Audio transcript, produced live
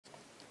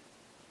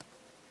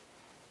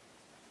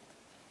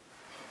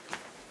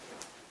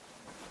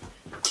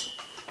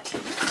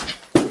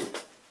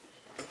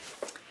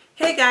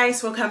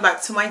guys, welcome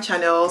back to my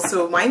channel.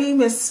 So my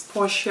name is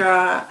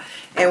Portia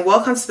and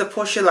welcome to the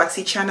Portia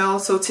Luxy channel.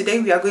 So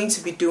today we are going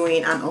to be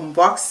doing an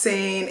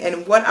unboxing.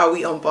 And what are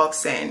we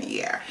unboxing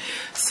here?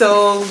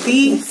 So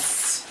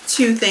these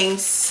two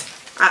things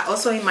are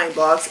also in my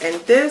box, and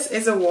this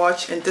is a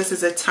watch and this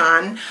is a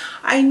tan.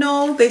 I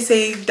know they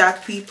say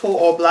dark people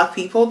or black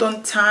people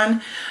don't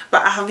tan,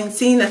 but I have been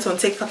seeing it on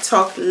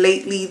TikTok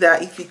lately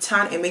that if you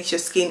tan, it makes your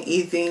skin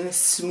even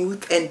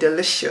smooth and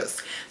delicious.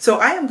 So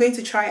I am going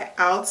to try it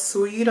out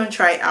so you don't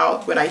try it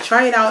out. When I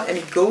try it out and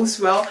it goes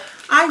well,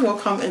 I will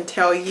come and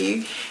tell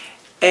you.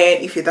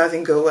 And if it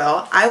doesn't go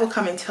well, I will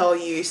come and tell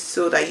you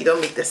so that you don't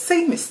make the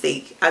same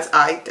mistake as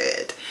I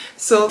did.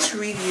 So to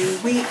review,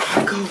 we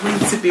are going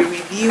to be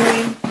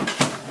reviewing,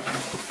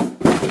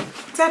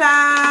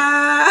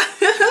 ta-da!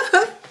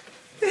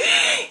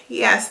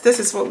 Yes, this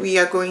is what we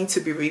are going to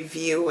be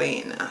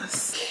reviewing.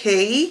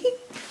 Okay,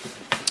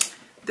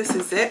 this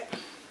is it.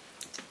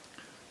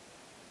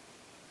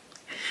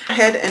 Go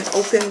ahead and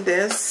open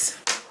this.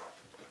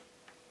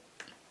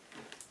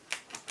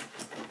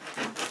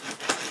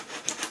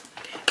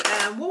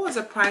 What was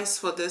the price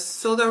for this?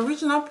 So the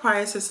original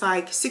price is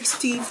like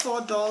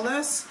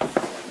 $64.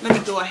 Let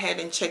me go ahead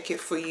and check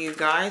it for you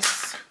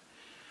guys.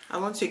 I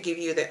want to give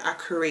you the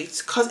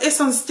accurate, because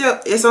it's on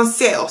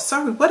sale.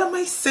 Sorry, what am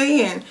I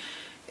saying?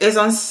 It's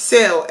on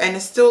sale, and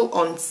it's still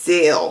on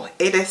sale.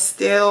 It is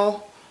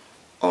still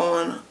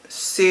on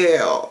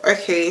sale.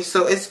 Okay,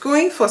 so it's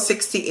going for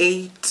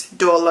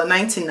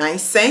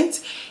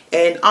 $68.99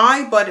 and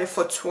I bought it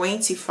for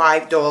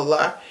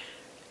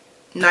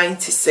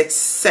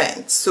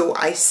 $25.96. So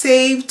I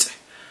saved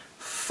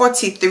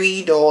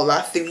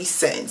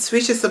 $43.03,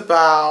 which is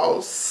about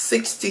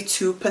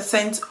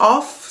 62%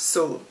 off.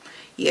 So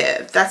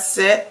yeah, that's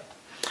it.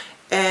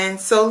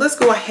 And so let's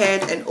go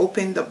ahead and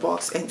open the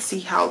box and see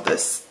how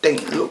this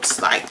thing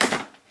looks like.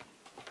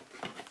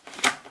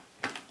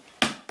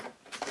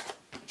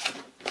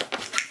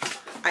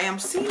 I am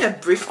seeing a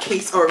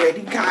briefcase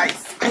already,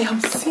 guys. I am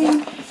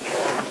seeing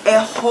a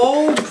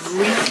whole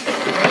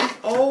briefcase.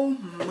 Oh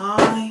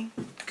my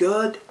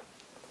goodness.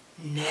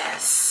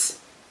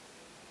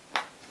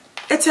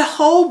 It's a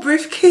whole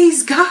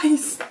briefcase,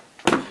 guys.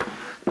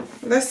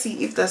 Let's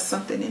see if there's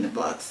something in the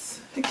box.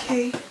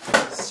 Okay,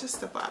 it's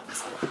just a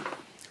box.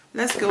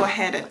 Let's go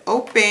ahead and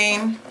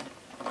open.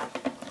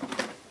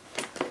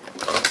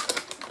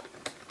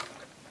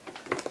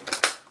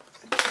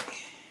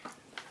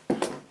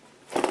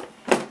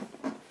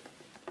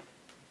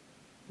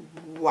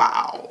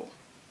 Wow.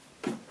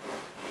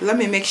 Let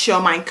me make sure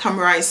my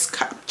camera is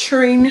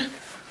capturing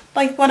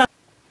like what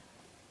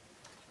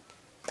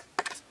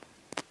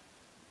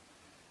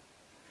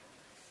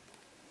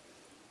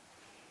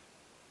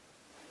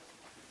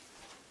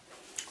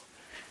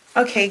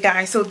Okay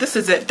guys, so this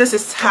is it. This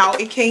is how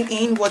it came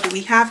in. What do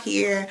we have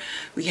here?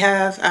 We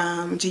have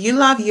do you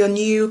love your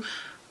new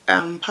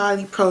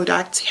pyle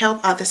product?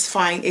 Help others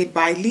find it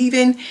by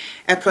leaving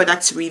a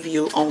product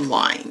review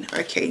online.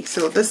 Okay,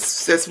 so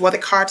this is what the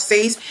card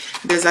says.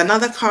 There's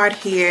another card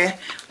here.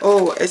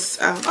 Oh, it's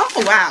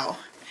oh wow,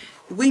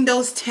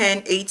 Windows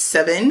 10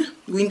 8.7,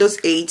 Windows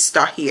 8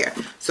 start here.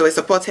 So it's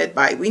supported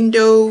by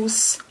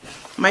Windows,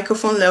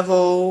 microphone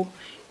level,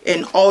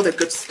 and all the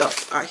good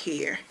stuff are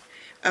here.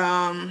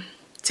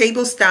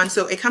 Table stand,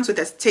 so it comes with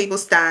a table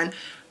stand,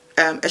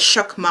 a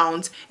shock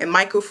mount, a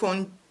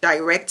microphone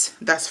direct,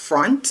 that's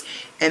front,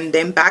 and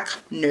then back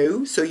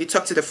no, so you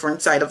talk to the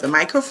front side of the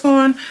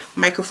microphone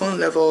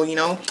level, you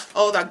know,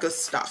 all that good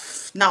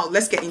stuff. Now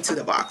let's get into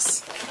the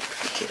box.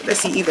 Okay,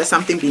 let's see if there's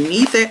something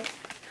beneath it.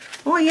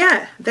 Oh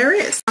yeah, there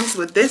is. It comes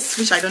with this,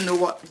 which I don't know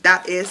what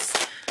that is.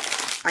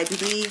 I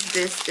believe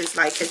this is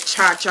like a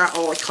charger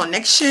or a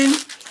connection.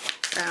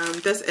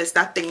 This is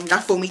that thing,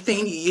 that foamy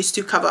thing you used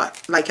to cover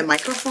like a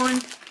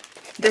microphone.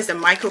 There's the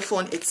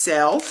microphone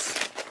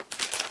itself.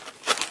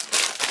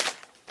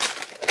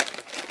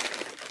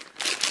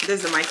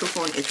 There's the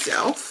microphone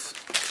itself.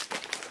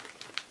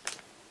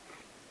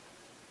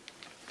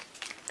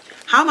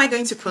 How am I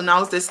going to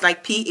pronounce this?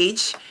 Like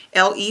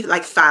PHLE,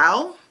 like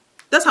pyle?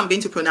 That's how I'm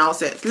going to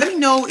pronounce it. Let me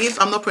know if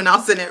I'm not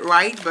pronouncing it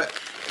right, but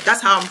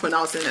that's how I'm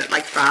pronouncing it,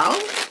 like pyle,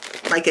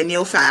 like a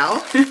nail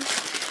file.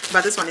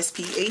 But this one is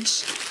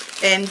PH.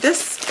 And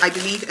this, I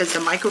believe, is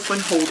the microphone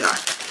holder.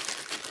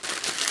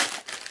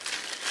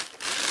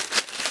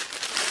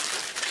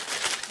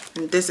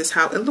 And this is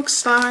how it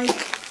looks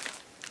like.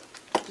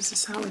 This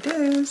is how it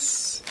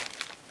is.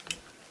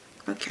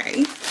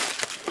 Okay.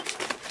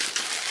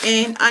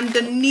 And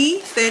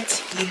underneath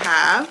it, you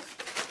have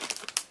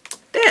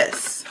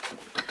this.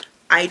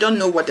 I don't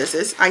know what this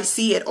is. I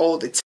see it all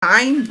the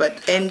time,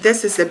 and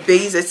this is the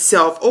base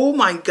itself. Oh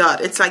my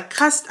God, it's like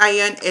cast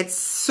iron. It's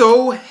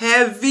so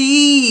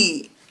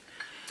heavy.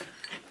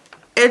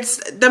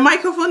 The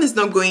microphone is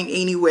not going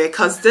anywhere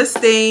because this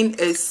thing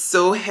is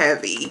so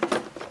heavy.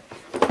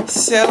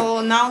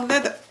 So now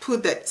let's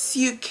put that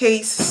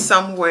suitcase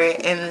somewhere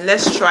and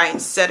let's try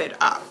and set it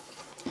up.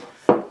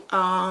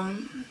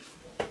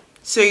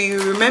 So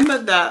you remember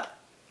that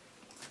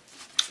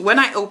when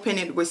I open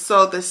it, we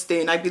saw this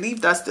thing. I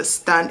believe that's the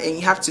stand, and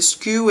you have to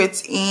screw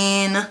it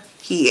in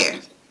here.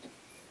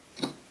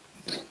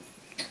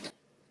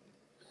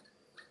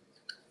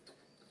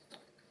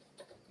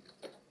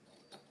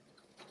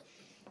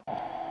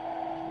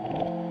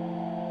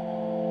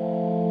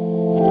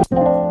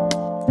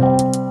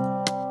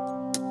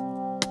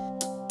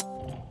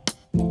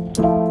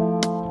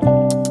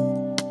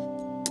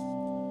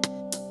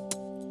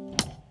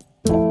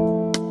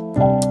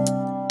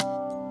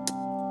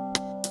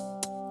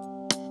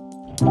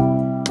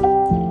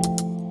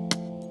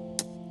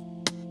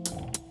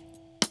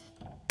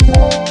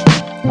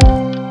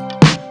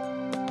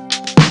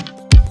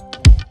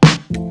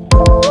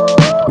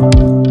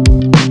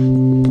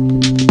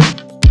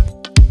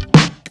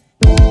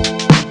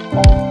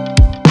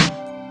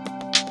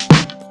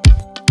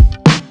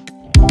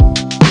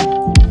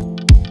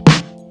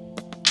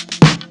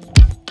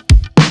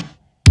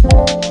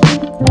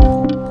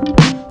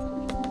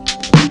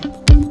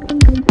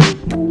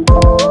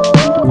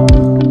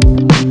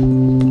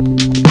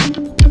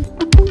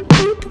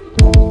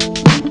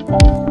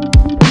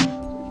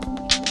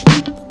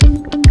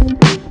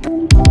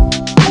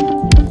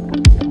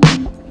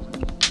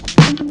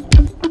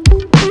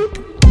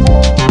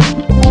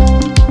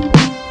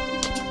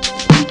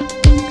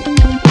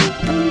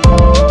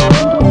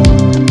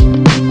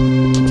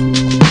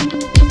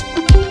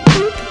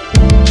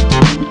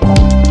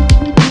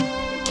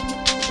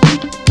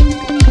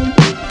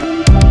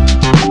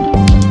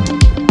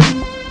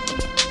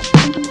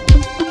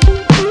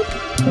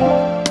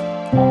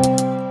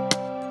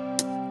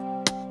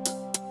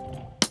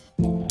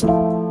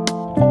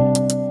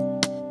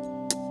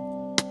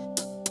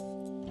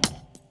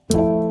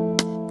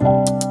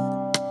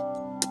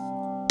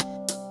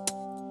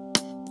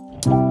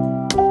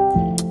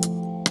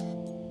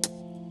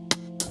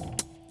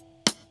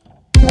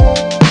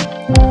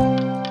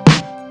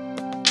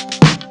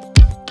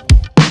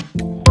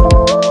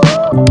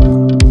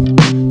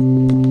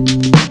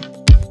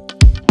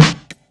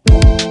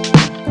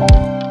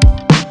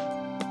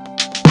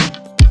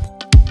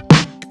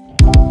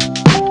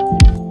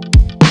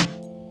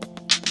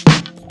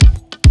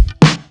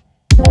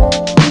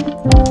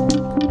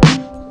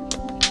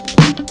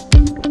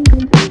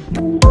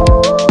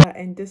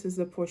 And this is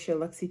the Portia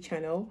Luxy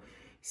channel.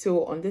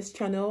 So on this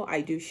channel,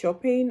 I do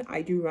shopping,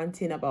 I do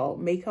ranting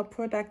about makeup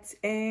products,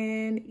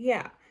 and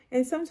yeah,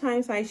 and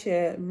sometimes I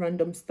share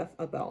random stuff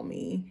about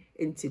me,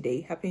 and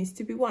today happens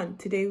to be one.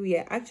 Today we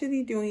are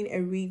actually doing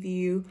a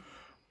review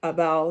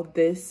about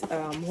this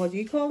what do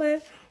you call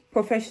it,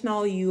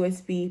 professional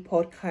USB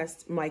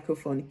podcast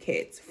microphone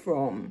kit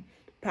from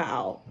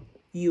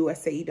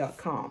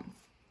pyleusa.com.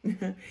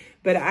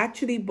 But I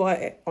actually bought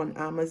it on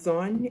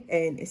Amazon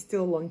and it's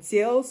still on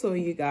sale, so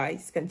you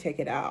guys can check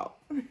it out.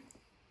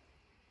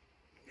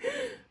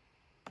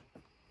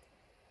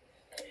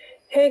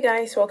 Hey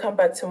guys, welcome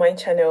back to my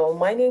channel.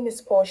 My name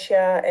is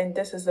Portia and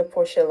this is the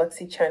Portia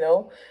Luxy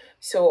channel.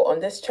 So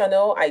on this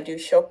channel, I do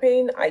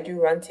shopping, I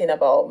do ranting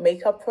about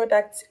makeup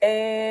products,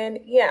 and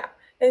yeah,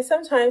 and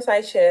sometimes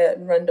I share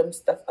random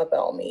stuff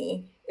about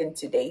me, and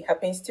today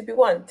happens to be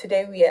one.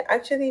 Today we are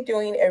actually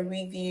doing a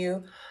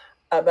review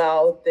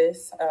about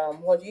this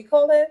what do you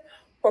call it,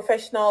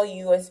 professional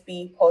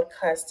USB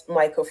podcast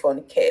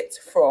microphone kit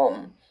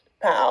from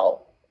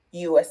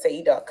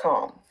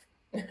pyleusa.com.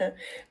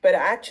 But I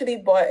actually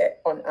bought it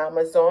on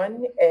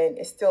Amazon and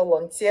it's still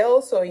on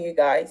sale, so you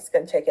guys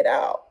can check it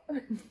out.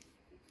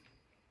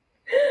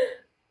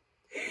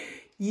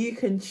 You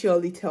can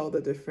surely tell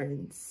the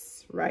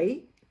difference,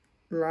 right?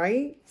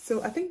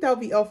 So I think that'll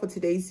be all for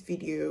today's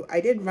video.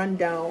 I did run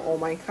down all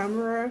my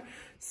camera,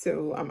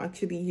 so I'm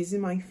actually using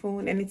my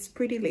phone and it's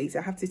pretty late.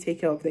 I have to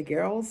take care of the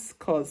girls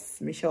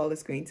because Michelle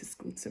is going to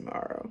school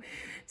tomorrow.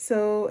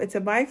 So it's a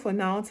bye for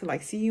now till I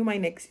see you in my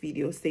next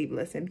video. Stay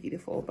blessed and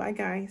beautiful. Bye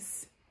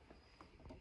guys.